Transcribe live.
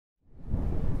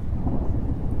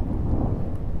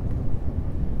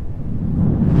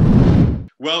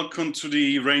Welcome to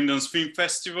the Raindance Film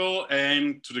Festival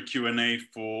and to the Q&A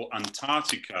for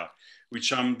Antarctica,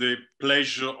 which I'm the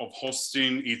pleasure of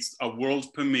hosting. It's a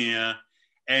world premiere,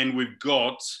 and we've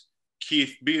got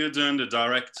Keith Bearden, the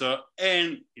director,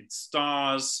 and it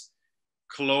stars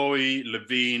Chloe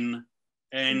Levine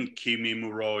and Kimie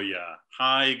Muroya.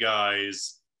 Hi,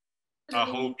 guys. I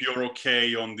hope you're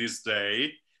okay on this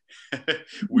day.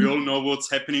 We all know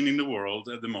what's happening in the world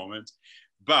at the moment.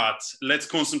 But let's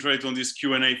concentrate on this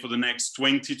Q&A for the next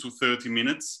 20 to 30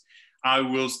 minutes. I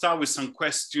will start with some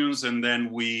questions and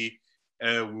then we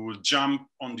will jump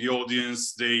on the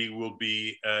audience. They will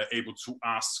be able to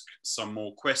ask some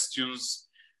more questions.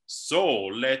 So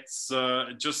let's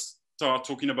just start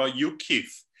talking about you,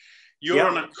 Keith. You're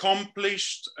an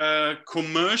accomplished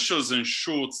commercials and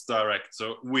shorts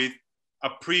director with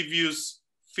a previous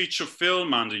feature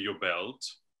film under your belt.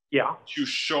 Yeah. You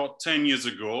shot 10 years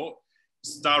ago,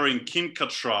 starring Kim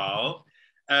Cattrall.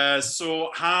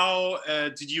 So how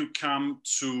did you come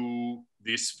to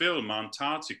this film,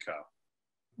 Antarctica?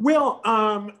 Well,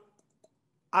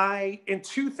 in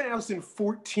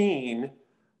 2014,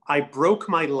 I broke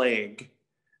my leg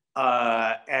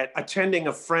at attending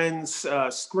a friend's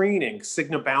screening,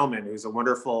 Signe Bouwman, who's a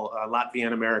wonderful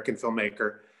Latvian-American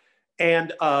filmmaker.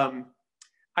 And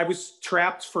I was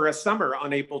trapped for a summer,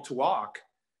 unable to walk.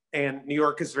 And New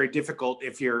York is very difficult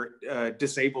if you're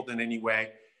disabled in any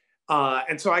way.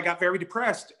 And so I got very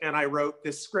depressed and I wrote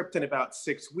this script in about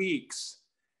 6 weeks.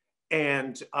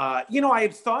 And, you know, I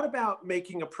had thought about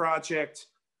making a project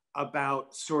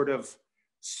about sort of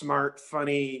smart,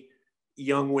 funny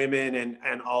young women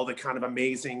and all the kind of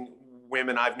amazing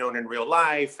women I've known in real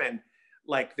life and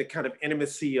like the kind of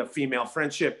intimacy of female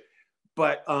friendship.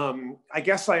 But I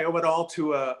guess I owe it all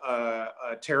to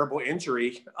a terrible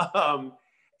injury.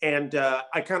 And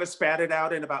I kind of spat it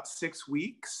out in about 6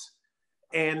 weeks.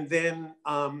 And then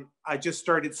I just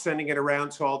started sending it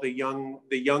around to all the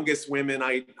youngest women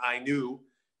I knew,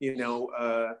 you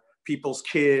know, people's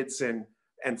kids and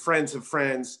friends of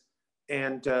friends.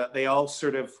 And they all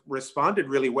sort of responded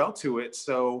really well to it.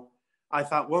 So I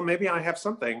thought, well, maybe I have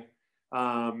something.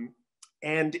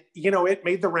 And, you know, it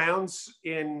made the rounds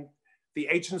in the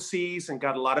agencies and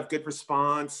got a lot of good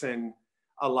response. And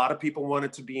a lot of people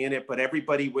wanted to be in it, but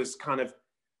everybody was kind of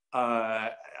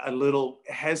a little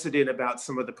hesitant about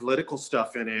some of the political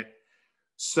stuff in it.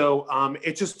 So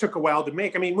it just took a while to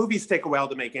make. I mean, movies take a while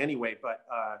to make anyway, but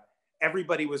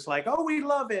everybody was like, oh, we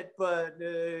love it, but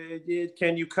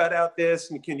can you cut out this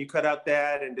and can you cut out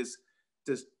that? And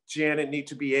does Janet need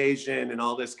to be Asian and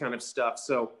all this kind of stuff?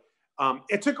 So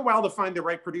it took a while to find the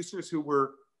right producers who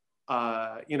were,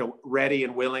 you know, ready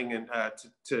and willing and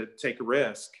to take a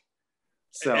risk.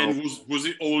 So, and was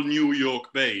it all New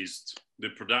York based,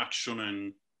 the production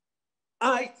and?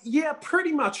 Yeah,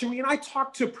 pretty much. I mean, I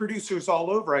talked to producers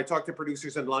all over. I talked to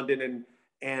producers in London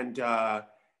and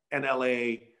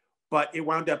LA, but it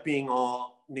wound up being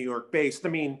all New York based. I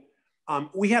mean,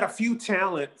 we had a few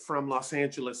talent from Los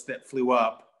Angeles that flew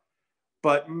up,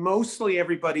 but mostly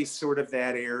everybody's sort of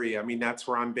that area. I mean, that's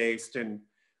where I'm based. And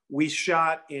we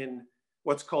shot in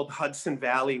what's called Hudson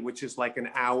Valley, which is like an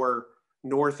hour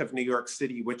north of New York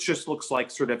City, which just looks like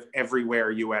sort of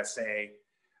everywhere USA.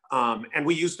 And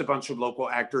we used a bunch of local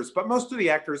actors, but most of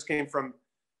the actors came from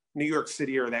New York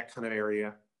City or that kind of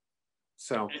area.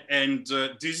 So. And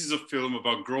this is a film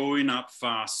about growing up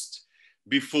fast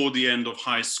before the end of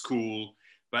high school,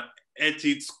 but at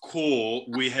its core,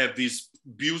 we have this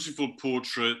beautiful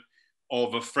portrait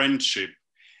of a friendship.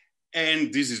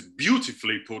 And this is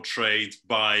beautifully portrayed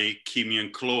by Kimie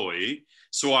and Chloe.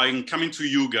 So I'm coming to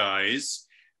you guys.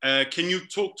 Can you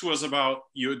talk to us about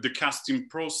the casting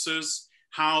process?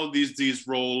 How these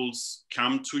roles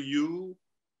come to you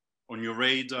on your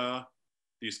radar?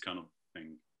 This kind of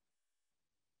thing.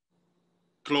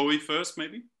 Chloe first,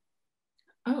 maybe?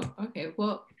 Oh, okay.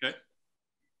 Well, okay.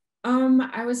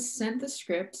 I was sent the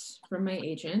script from my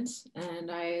agent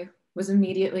and I was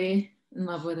immediately in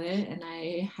love with it. And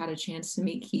I had a chance to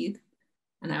meet Keith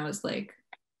and I was like,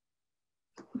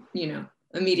 you know,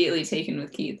 immediately taken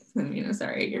with Keith. And, you know,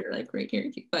 sorry, you're like right here,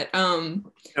 Keith. But no,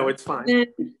 it's fine.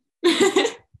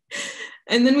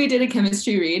 And then we did a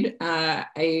chemistry read.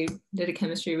 I did a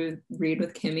chemistry read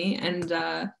with Kimie, and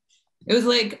it was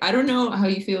like, I don't know how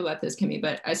you feel about this, Kimie,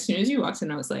 but as soon as you walked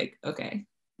in, I was like, okay,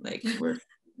 like we're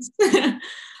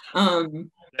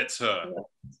that's her.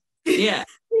 Yeah.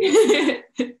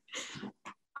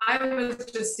 I was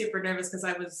just super nervous because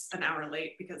I was an hour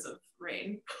late because of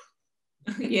rain.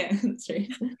 Yeah, that's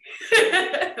right.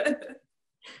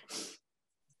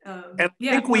 And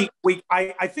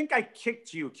I think I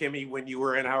kicked you, Kimie, when you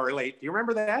were an hour late. Do you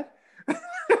remember that?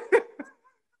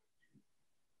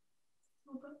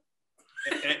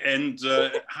 And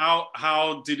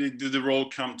how did the role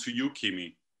come to you,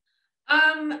 Kimie?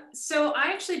 So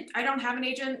I don't have an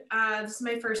agent. This is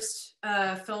my first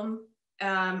film.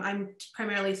 I'm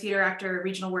primarily theater actor,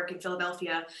 regional work in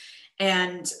Philadelphia.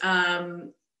 And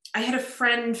I had a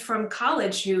friend from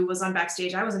college who was on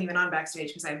Backstage. I wasn't even on Backstage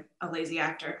because I'm a lazy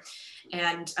actor.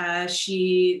 And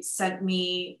she sent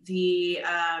me the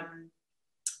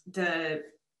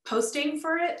posting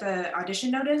for it, the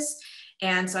audition notice.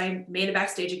 And so I made a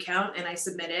Backstage account and I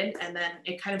submitted, and then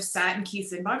it kind of sat in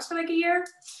Keith's inbox for like a year.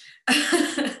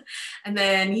 And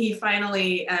then he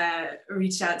finally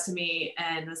reached out to me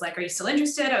and was like, "Are you still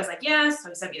interested?" I was like, "Yes." So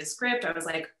he sent me the script. I was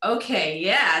like, "Okay,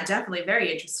 yeah, definitely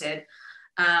very interested."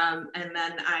 And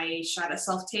then I shot a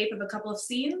self-tape of a couple of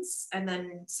scenes and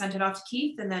then sent it off to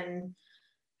Keith, and then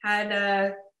had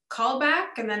a call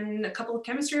back and then a couple of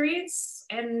chemistry reads.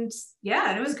 And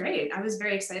yeah, and it was great. I was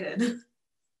very excited.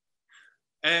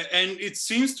 And it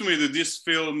seems to me that this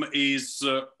film is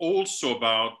also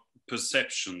about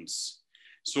perceptions.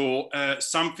 So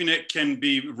something that can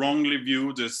be wrongly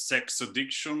viewed as sex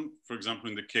addiction, for example,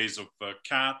 in the case of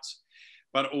Kat,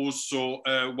 but also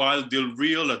while the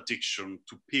real addiction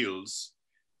to pills,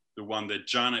 the one that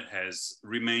Janet has,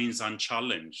 remains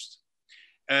unchallenged.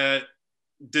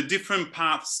 The different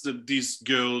paths that these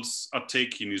girls are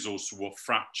taking is also what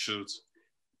fractured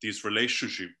this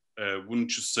relationship.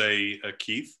 Wouldn't you say,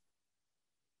 Keith?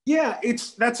 Yeah,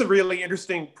 that's a really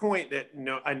interesting point that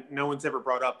no one's ever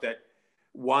brought up, that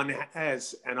one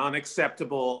has an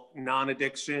unacceptable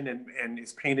non-addiction and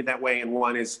is painted that way, and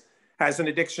one has an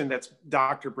addiction that's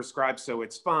doctor prescribed, so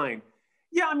it's fine.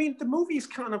 Yeah, I mean, the movie's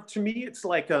kind of, to me, it's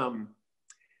like,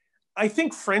 I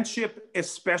think friendship,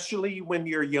 especially when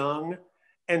you're young,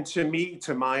 and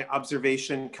to my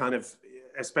observation, kind of,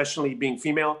 especially being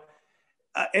female,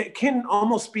 it can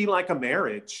almost be like a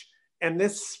marriage. And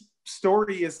this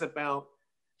story is about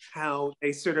how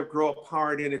they sort of grow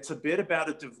apart, and it's a bit about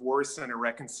a divorce and a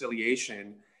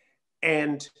reconciliation.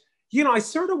 And, I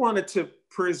sort of wanted to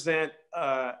present,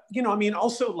 I mean,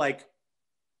 also, like,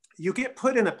 you get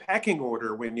put in a pecking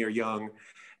order when you're young.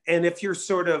 And if you're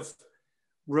sort of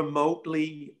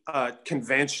remotely,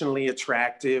 conventionally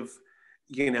attractive,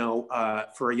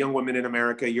 for a young woman in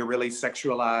America, you're really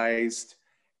sexualized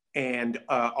and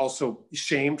also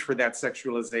shamed for that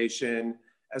sexualization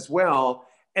as well.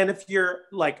 And if you're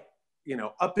like,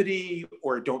 uppity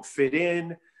or don't fit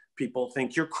in, people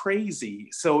think you're crazy.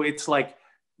 So it's like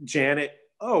Janet,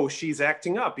 oh, she's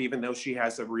acting up, even though she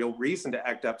has a real reason to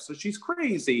act up. So she's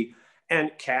crazy.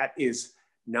 And Kat is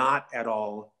not at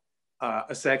all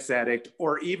a sex addict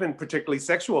or even particularly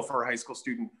sexual for a high school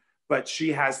student, but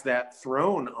she has that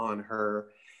thrown on her.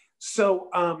 So,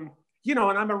 and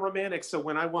I'm a romantic. So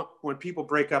when people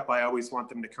break up, I always want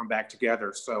them to come back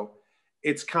together. So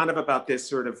it's kind of about this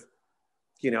sort of,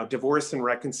 divorce and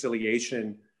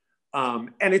reconciliation.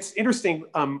 And it's interesting,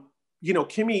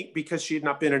 Kimie, because she had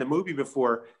not been in a movie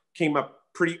before, came up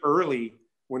pretty early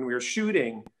when we were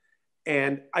shooting.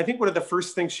 And I think one of the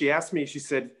first things she asked me, she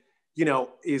said,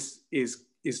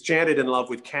 is Janet in love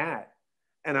with Kat?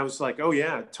 And I was like, oh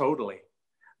yeah, totally.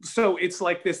 So it's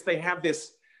like this, they have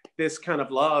this kind of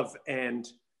love, and,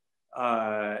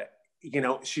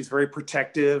 she's very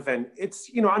protective, and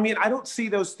it's, I mean, I don't see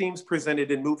those themes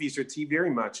presented in movies or TV very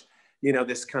much,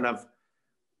 this kind of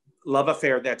love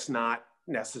affair that's not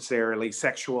necessarily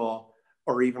sexual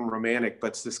or even romantic, but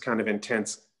it's this kind of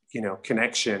intense,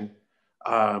 connection.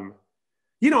 And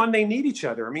they need each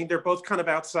other. I mean, they're both kind of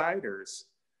outsiders.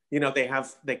 They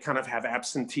kind of have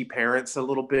absentee parents a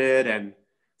little bit, and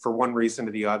for one reason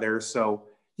or the other. So,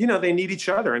 they need each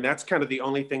other, and that's kind of the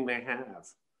only thing they have.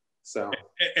 So,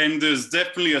 and there's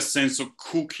definitely a sense of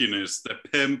kookiness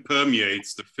that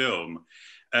permeates the film.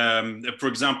 For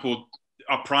example,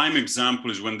 a prime example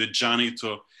is when the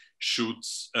janitor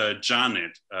shoots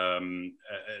Janet.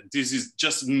 This is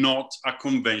just not a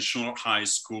conventional high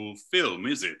school film,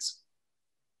 is it?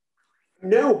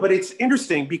 No, but it's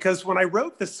interesting because when I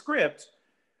wrote the script,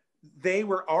 they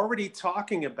were already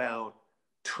talking about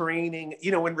training,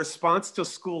 in response to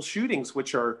school shootings,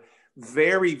 which are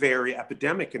very, very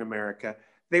epidemic in America.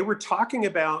 They were talking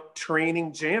about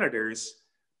training janitors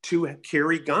to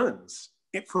carry guns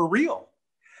for real.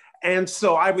 And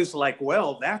so I was like,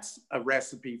 well, that's a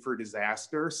recipe for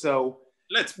disaster. So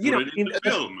let's put it in the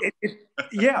film.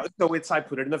 Yeah, so I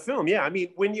put it in the film. Yeah, I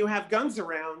mean, when you have guns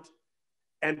around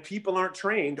and people aren't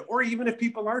trained, or even if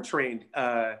people are trained,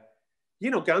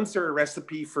 guns are a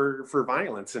recipe for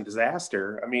violence and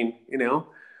disaster. I mean,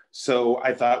 so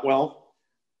I thought, well,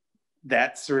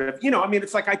 that sort of,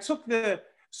 it's like I took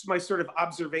my sort of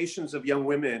observations of young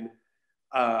women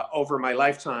over my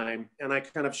lifetime, and I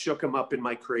kind of shook them up in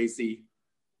my crazy,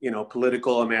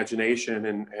 political imagination,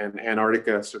 and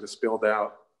Antarctica sort of spilled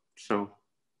out. So.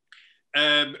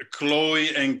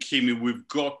 Chloe and Kimie, we've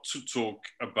got to talk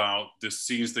about the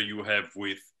scenes that you have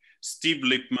with Steve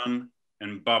Lippman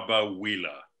and Baba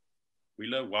Wheeler.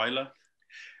 Weiler?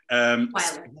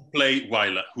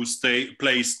 Who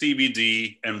plays Stevie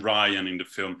D and Ryan in the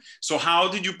film. So how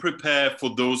did you prepare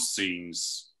for those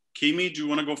scenes? Kimie, do you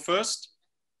want to go first?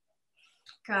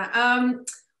 Well,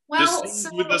 the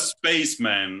scene with the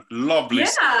spaceman, lovely. Yeah,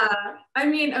 scene. I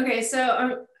mean, okay,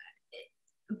 so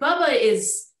Bubba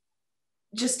is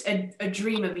just a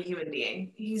dream of a human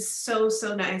being. He's so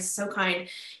nice, so kind,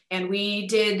 and we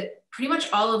did pretty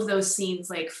much all of those scenes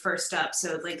like first up.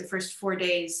 So like the first 4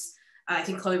 days, I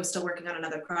think Chloe was still working on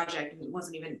another project and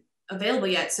wasn't even available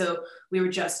yet. So we were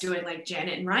just doing like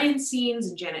Janet and Ryan scenes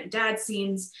and Janet and Dad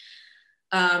scenes.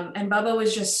 And Bubba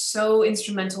was just so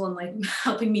instrumental in like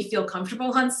helping me feel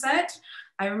comfortable on set.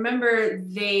 I remember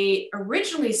they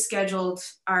originally scheduled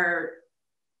our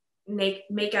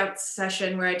make-out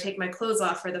session where I take my clothes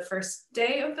off for the first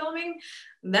day of filming.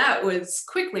 That was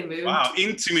quickly moved. Wow,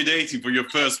 intimidating for your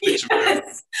first feature film.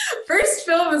 First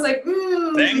film was like,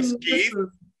 thanks, Keith.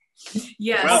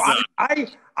 Yes. Well,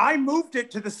 I moved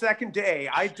it to the second day.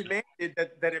 I demanded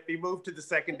that it be moved to the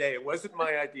second day. It wasn't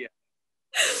my idea.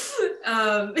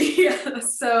 Yeah,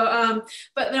 so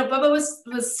but no, Bubba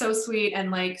was so sweet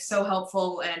and like so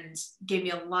helpful and gave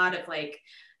me a lot of like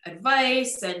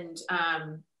advice and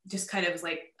just kind of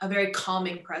like a very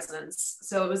calming presence.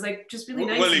 So it was like just really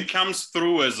nice. Well, it comes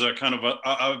through as a kind of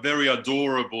a very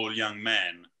adorable young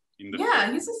man in the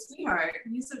film. He's a sweetheart.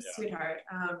 He's a sweetheart.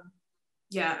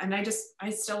 Yeah, and I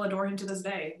still adore him to this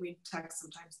day. We text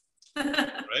sometimes.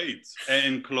 Great.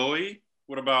 And Chloe,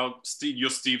 what about your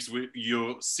scenes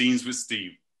with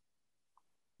Steve?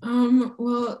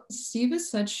 Well, Steve is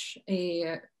such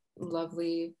a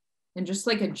lovely and just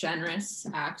like a generous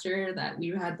actor that we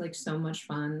had like so much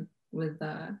fun with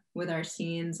our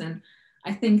scenes. And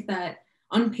I think that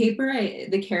on paper,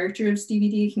 the character of Stevie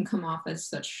D can come off as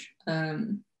such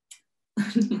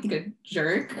like a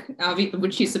jerk,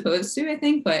 which he's supposed to, I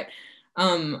think. But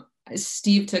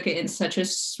Steve took it in such a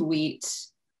sweet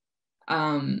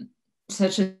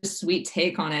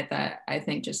take on it that I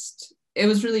think just it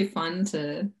was really fun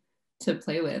to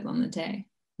play with on the day.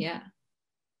 Yeah.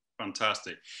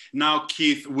 Fantastic. Now,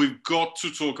 Keith, we've got to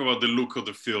talk about the look of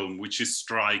the film, which is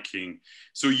striking.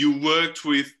 So you worked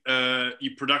with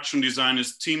your production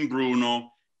designers Tim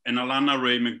Bruno and Alana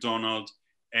Ray McDonald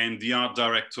and the art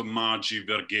director Margie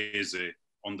Verghese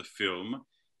on the film.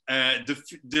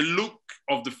 The look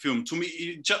of the film, to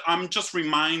me, I'm just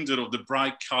reminded of the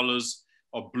bright colors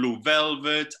of Blue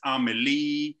Velvet,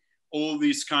 Amélie, all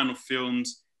these kind of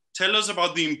films. Tell us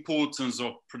about the importance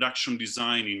of production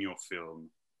design in your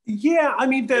film. Yeah, I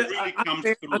mean,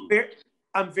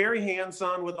 I'm very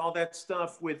hands-on with all that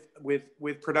stuff with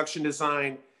production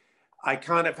design. I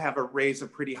kind of raise a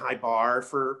pretty high bar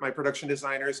for my production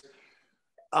designers.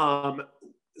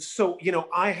 So,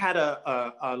 I had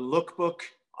a lookbook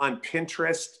on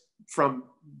Pinterest from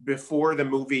before the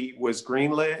movie was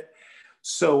greenlit.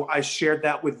 So I shared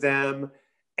that with them.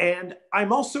 And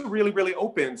I'm also really, really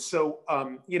open. So,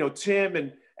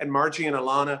 Tim and Margie and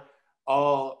Alana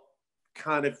all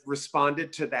kind of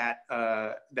responded to that,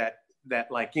 I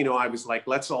was like,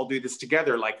 let's all do this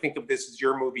together. Like, think of this as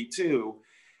your movie too.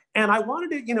 And I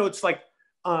wanted it, it's like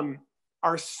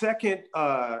our second,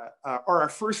 or our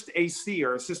first AC,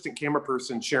 our assistant camera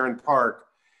person, Sharon Park,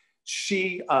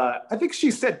 she, I think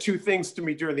she said two things to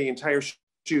me during the entire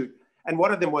shoot. And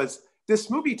one of them was, this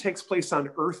movie takes place on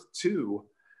Earth too.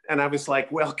 And I was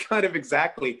like, well, kind of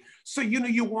exactly. So,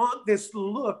 you want this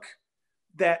look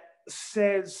that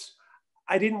says,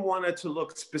 I didn't want it to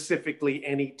look specifically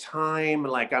any time.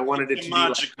 Like I wanted it to be a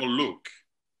magical look,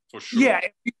 for sure. Yeah,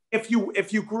 if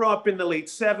you grew up in the late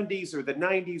 70s or the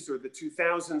 90s or the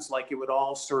 2000s, like it would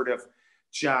all sort of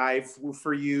jive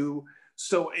for you.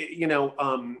 So,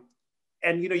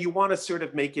 and you want to sort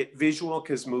of make it visual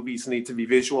because movies need to be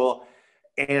visual.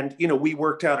 And, we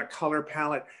worked out a color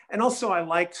palette. And also I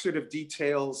like sort of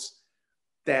details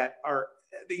that are,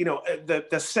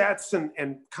 the sets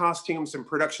and costumes and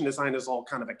production design is all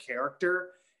kind of a character.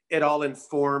 It all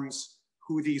informs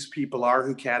who these people are,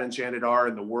 who Kat and Janet are,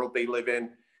 and the world they live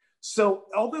in. So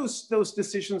all those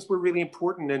decisions were really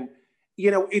important. And,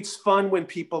 it's fun when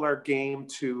people are game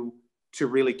to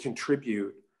really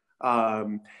contribute.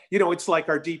 It's like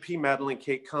our DP, Madeline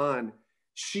Kate Kahn.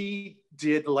 She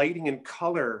did lighting and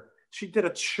color. She did a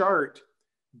chart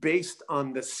based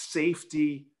on the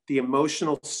safety, the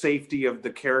emotional safety of the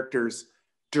characters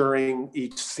during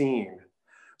each scene.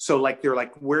 So like, they're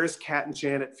like, where's Kat and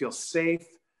Janet feel safe?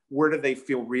 Where do they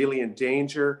feel really in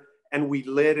danger? And we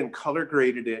lit and color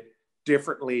graded it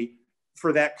differently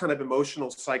for that kind of emotional,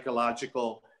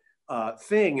 psychological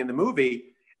thing in the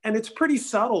movie. And it's pretty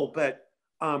subtle, but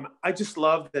I just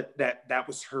love that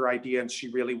was her idea, and she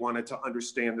really wanted to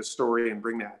understand the story and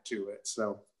bring that to it.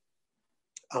 So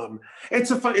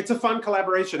it's a fun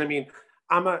collaboration. I mean,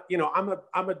 I'm a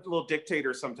little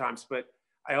dictator sometimes, but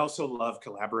I also love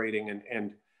collaborating,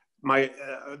 and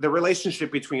the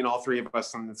relationship between all three of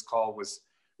us on this call was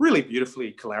really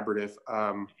beautifully collaborative.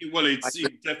 Well, it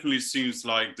definitely seems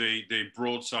like they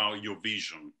brought out your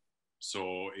vision.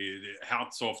 So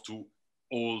hats off to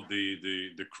all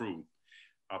the crew.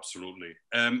 Absolutely.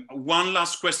 One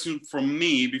last question from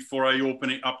me before I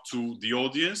open it up to the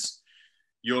audience,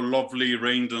 your lovely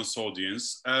Raindance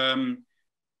audience.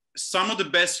 Some of the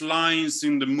best lines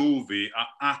in the movie are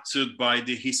uttered by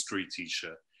the history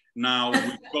teacher. Now,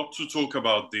 we've got to talk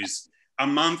about this. A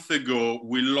month ago,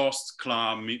 we lost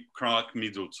Clark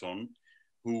Middleton,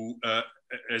 who,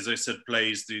 as I said,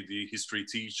 plays the history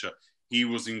teacher. He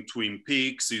was in Twin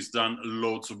Peaks. He's done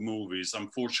loads of movies.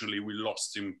 Unfortunately, we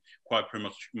lost him quite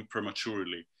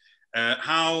prematurely.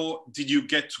 How did you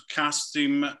get to cast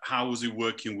him? How was it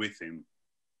working with him?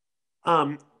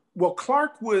 Well,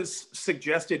 Clark was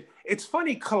suggested. It's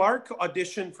funny, Clark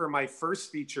auditioned for my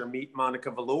first feature, Meet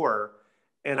Monica Velour,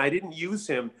 and I didn't use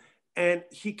him. And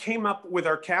he came up with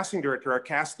our casting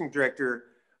director,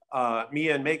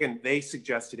 Mia and Megan, they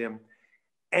suggested him.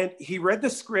 And he read the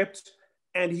script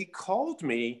and he called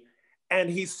me and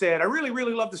he said, I really,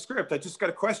 really love the script. I just got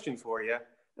a question for you.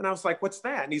 And I was like, what's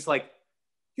that? And he's like,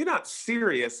 you're not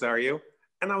serious, are you?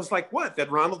 And I was like, what?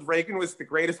 That Ronald Reagan was the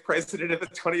greatest president of the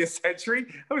 20th century?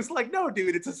 I was like, no,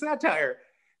 dude, it's a satire.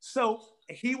 So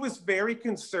he was very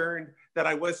concerned that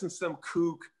I wasn't some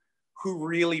kook who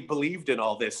really believed in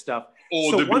all this stuff.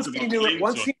 Oh, so once he knew it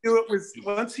was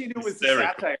a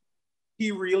satire,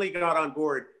 he really got on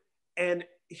board. And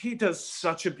he does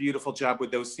such a beautiful job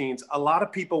with those scenes. A lot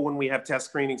of people, when we have test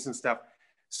screenings and stuff,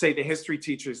 say the history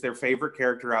teacher is their favorite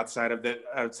character outside of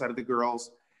the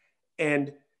girls.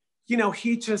 And you know,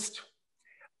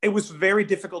 it was a very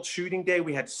difficult shooting day.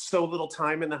 We had so little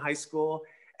time in the high school.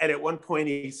 And at one point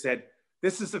he said,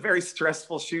 this is a very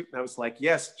stressful shoot. And I was like,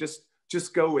 yes,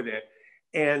 just go with it.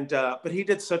 And, but he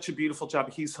did such a beautiful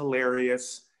job. He's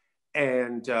hilarious.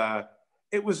 And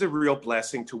it was a real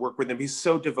blessing to work with him. He's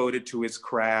so devoted to his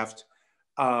craft.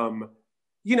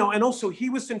 You know, and also he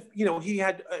was in, you know, he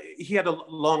had a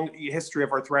long history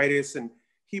of arthritis, and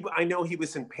I know he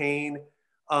was in pain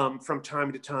from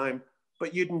time to time,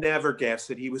 but you'd never guess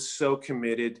that he was so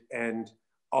committed and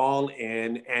all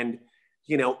in. And,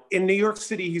 you know, in New York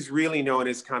City, he's really known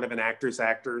as kind of an actor's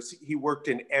actor. He worked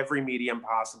in every medium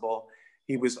possible.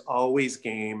 He was always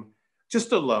game.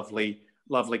 Just a lovely,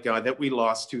 lovely guy that we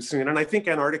lost too soon. And I think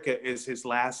Antarctica is his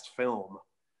last film.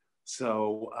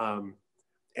 So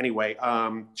anyway,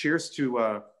 cheers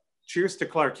to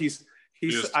Clark.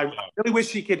 I really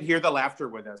wish he could hear the laughter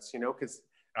with us, you know, because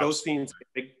those scenes,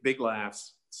 big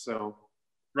laughs. So,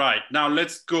 right, now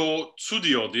let's go to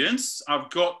the audience. I've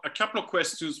got a couple of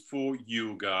questions for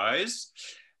you guys.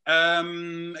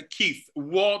 Keith,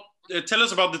 tell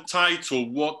us about the title.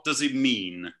 What does it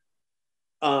mean?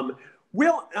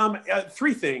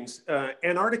 Three things.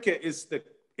 Antarctica is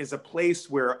a place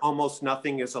where almost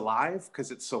nothing is alive because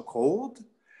it's so cold.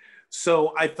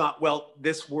 So I thought, well,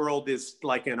 this world is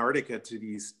like Antarctica to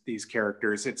these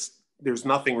characters. There's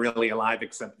nothing really alive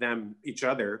except each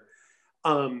other.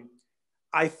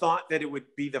 I thought that it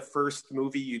would be the first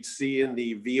movie you'd see in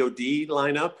the VOD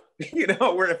lineup, you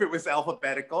know, where if it was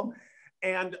alphabetical.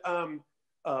 And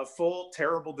full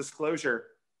terrible disclosure,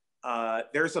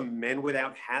 there's a Men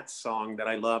Without Hats song that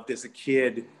I loved as a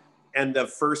kid. And the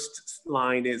first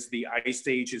line is, the ice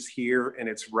age is here and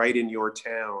it's right in your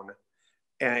town.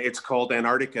 And it's called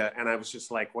Antarctica. And I was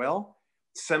just like, well,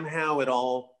 somehow it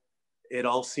all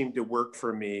seemed to work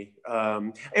for me.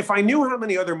 If I knew how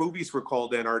many other movies were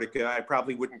called Antarctica, I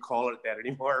probably wouldn't call it that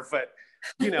anymore, but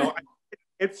you know,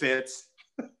 it fits.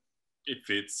 It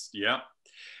fits, yeah.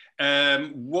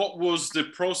 What was the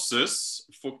process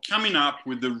for coming up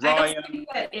with the Ryan?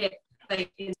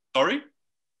 Sorry?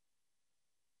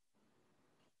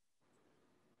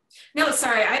 No,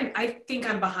 sorry, I think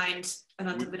I'm behind and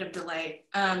on a bit of delay.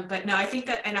 But no, I think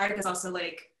that Antarctica is also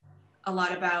like a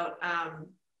lot about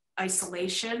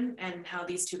isolation and how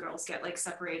these two girls get like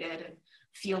separated and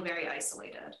feel very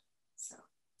isolated. So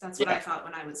that's what I thought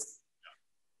when I was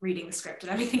reading the script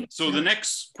and everything. So the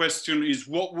next question is,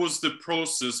 what was the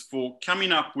process for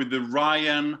coming up with the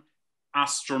Ryan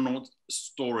astronaut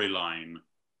storyline?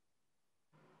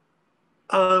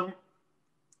 I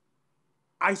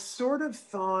sort of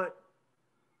thought,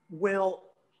 well,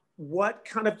 what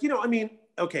kind of, I mean,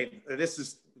 okay,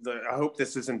 I hope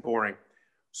this isn't boring.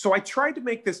 So I tried to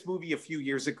make this movie a few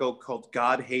years ago called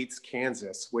God Hates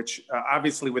Kansas, which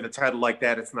obviously with a title like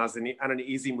that, it's not an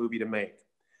easy movie to make.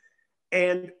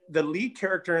 And the lead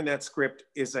character in that script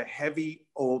is a heavy,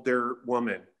 older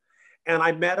woman. And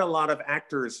I met a lot of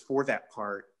actors for that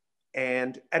part.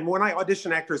 And when I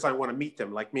audition actors, I want to meet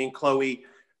them. Like me and Chloe,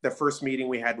 the first meeting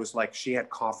we had was like, she had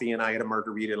coffee and I had a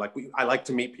margarita. Like I like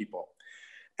to meet people.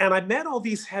 And I met all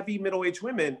these heavy middle-aged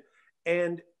women,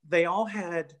 and they all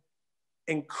had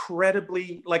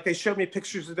incredibly, like they showed me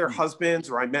pictures of their husbands,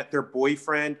 or I met their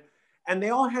boyfriend, and they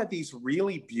all had these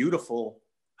really beautiful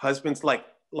husbands, like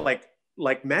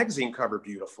magazine cover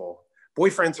beautiful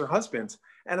boyfriends or husbands.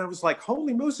 And I was like,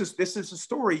 holy Moses, this is a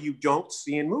story you don't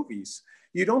see in movies.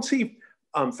 You don't see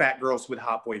fat girls with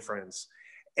hot boyfriends.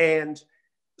 And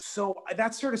so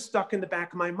that sort of stuck in the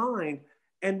back of my mind.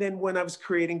 And then when I was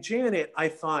creating Janet, I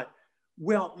thought,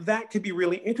 well, that could be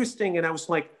really interesting. And I was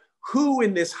like, who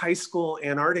in this high school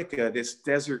Antarctica, this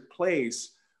desert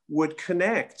place, would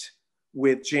connect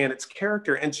with Janet's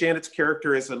character? And Janet's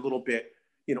character is a little bit,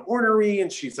 ornery,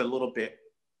 and she's a little bit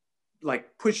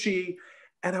like pushy.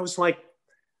 And I was like,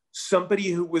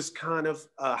 somebody who was kind of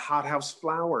a hothouse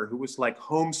flower, who was like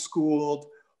homeschooled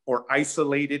or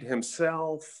isolated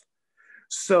himself.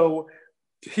 So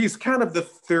he's kind of the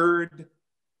third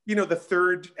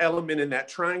element in that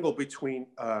triangle between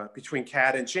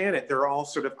Kat and Janet. They're all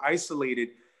sort of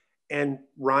isolated, and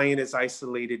Ryan is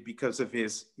isolated because of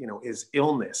his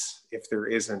illness, if there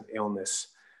is an illness.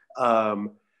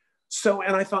 And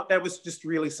I thought that was just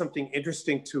really something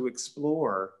interesting to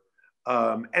explore.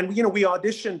 And we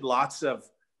auditioned lots of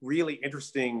really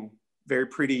interesting, very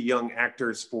pretty young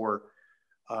actors for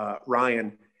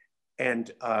Ryan.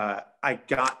 And I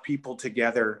got people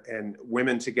together and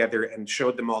women together and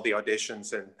showed them all the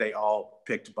auditions, and they all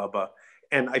picked Bubba.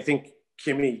 And I think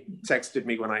Kimie texted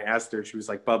me when I asked her, she was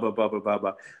like, Bubba, Bubba,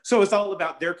 Bubba. So it's all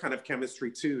about their kind of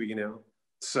chemistry too,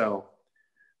 So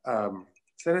does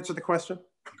that answer the question?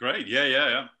 Great,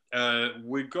 yeah.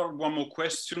 We've got one more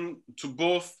question to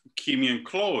both Kimie and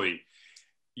Chloe.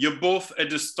 You're both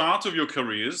at the start of your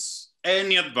careers.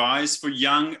 Any advice for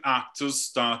young actors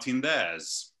starting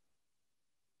theirs?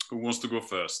 Who wants to go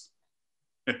first?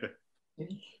 Chloe?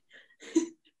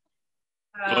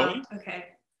 Okay.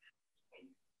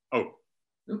 Oh.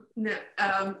 No,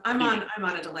 I'm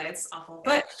on a delay. It's awful.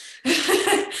 But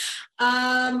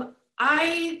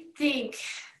I think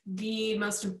the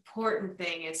most important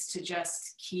thing is to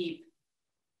just keep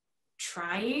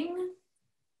trying.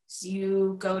 So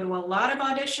you go to a lot of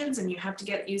auditions and you have to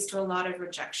get used to a lot of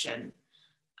rejection.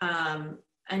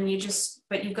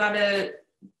 But you gotta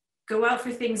go out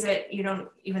for things that you don't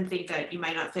even think that you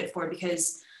might not fit for,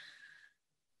 because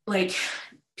like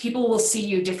people will see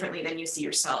you differently than you see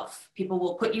yourself. People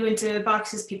will put you into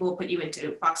boxes. People will put you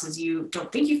into boxes you don't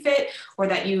think you fit, or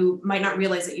that you might not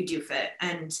realize that you do fit.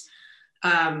 And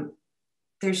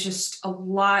there's just a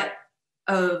lot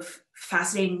of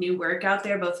fascinating new work out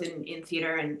there, both in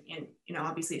theater and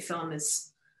obviously film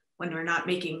is when we're not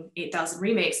making 8,000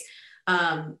 remakes.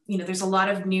 There's a lot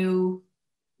of new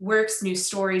works, new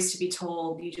stories to be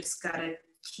told. You just gotta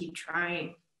keep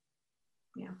trying.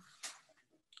 Yeah.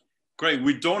 Great.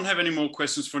 We don't have any more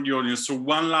questions from the audience. So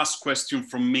one last question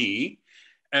from me.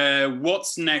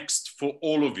 What's next for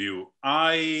all of you?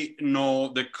 I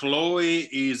know that Chloe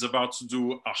is about to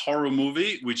do a horror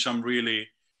movie, which I'm really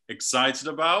excited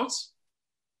about,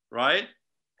 right?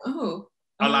 Oh.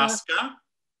 Alaska?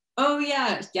 Oh,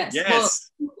 yeah. Yes. Yes.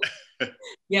 Well,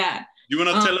 yeah. You want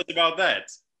to tell us about that?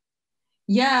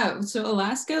 Yeah, so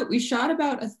Alaska, we shot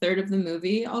about a third of the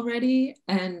movie already,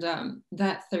 and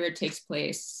that third takes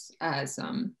place as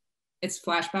it's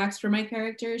flashbacks for my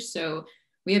characters. So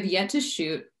we have yet to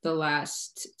shoot the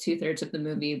last 2/3 of the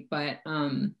movie, but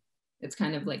it's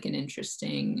kind of like an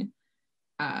interesting,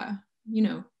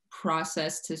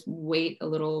 process to wait a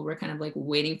little. We're kind of like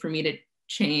waiting for me to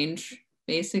change,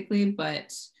 basically,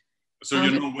 but. So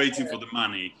you're not waiting for the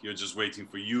money, you're just waiting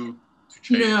for you to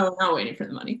change. No, not waiting for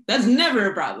the money. That's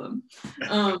never a problem.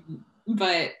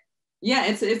 But yeah,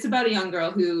 it's about a young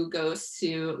girl who goes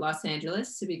to Los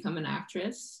Angeles to become an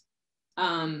actress.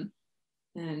 And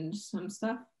some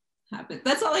stuff happens.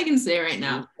 That's all I can say right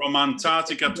now. From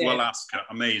Antarctica to Alaska,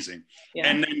 amazing. Yeah.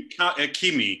 And then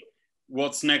Kimie,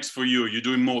 what's next for you? You're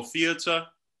doing more theater?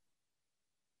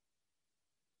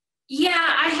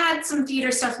 Yeah, I had some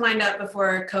theater stuff lined up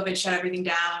before COVID shut everything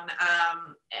down.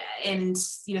 And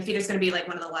theater's going to be like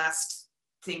one of the last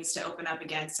things to open up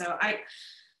again. So I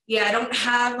don't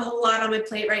have a whole lot on my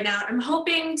plate right now. I'm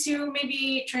hoping to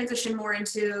maybe transition more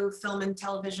into film and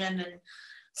television and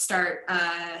start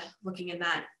looking in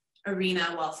that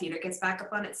arena while theater gets back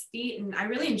up on its feet. And I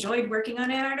really enjoyed working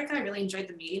on Antarctica. I really enjoyed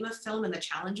the medium of film and the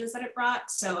challenges that it brought.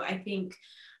 So I think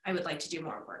I would like to do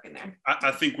more work in there.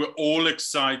 I think we're all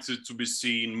excited to be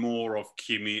seeing more of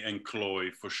Kimie and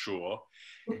Chloe for sure.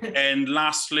 And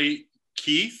lastly,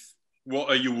 Keith, what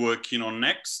are you working on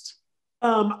next?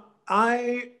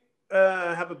 I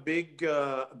have a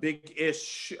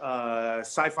big-ish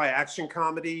sci-fi action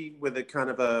comedy with a kind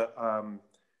of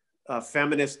a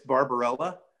feminist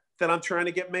Barbarella that I'm trying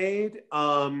to get made,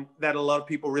 that a lot of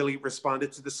people really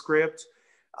responded to the script.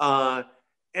 And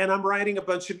I'm writing a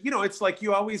bunch of, it's like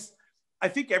I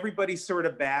think everybody sort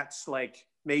of bats like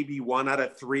maybe 1 out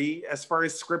of 3 as far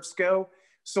as scripts go.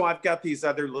 So I've got these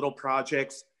other little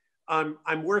projects.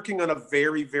 I'm working on a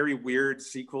very, very weird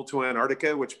sequel to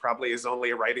Antarctica, which probably is only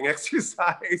a writing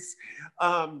exercise.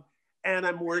 And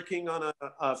I'm working on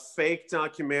a fake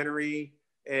documentary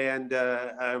and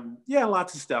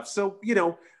lots of stuff. So,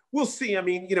 we'll see. I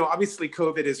mean, obviously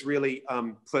COVID has really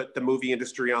put the movie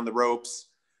industry on the ropes.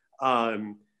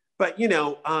 But,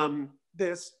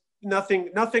 there's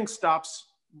nothing stops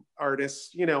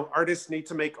artists. Artists need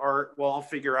to make art. We'll all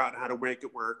figure out how to make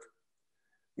it work.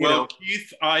 Well,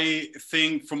 Keith, I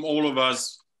think from all of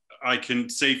us, I can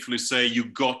safely say you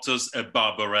got us a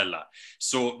Barbarella.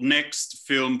 So next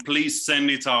film, please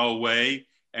send it our way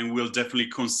and we'll definitely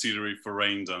consider it for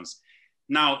Raindance.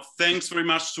 Now, thanks very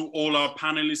much to all our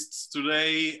panelists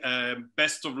today.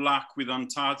 Best of luck with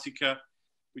Antarctica,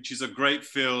 which is a great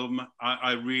film.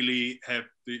 I really have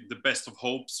the best of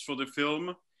hopes for the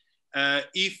film.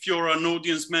 If you're an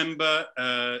audience member,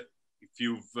 if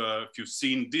you've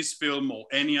seen this film or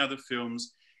any other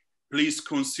films, please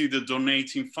consider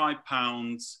donating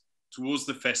 £5 towards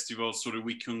the festival so that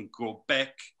we can go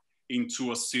back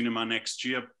into a cinema next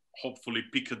year, hopefully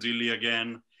Piccadilly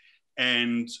again.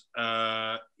 And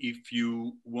if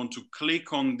you want to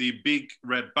click on the big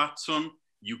red button,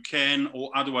 you can,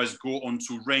 or otherwise go on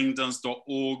to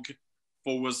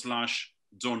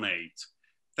raindance.org/donate.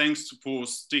 Thanks for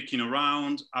sticking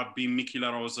around. I've been Mickey La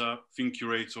Rosa, film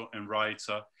curator and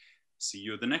writer. See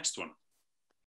you at the next one.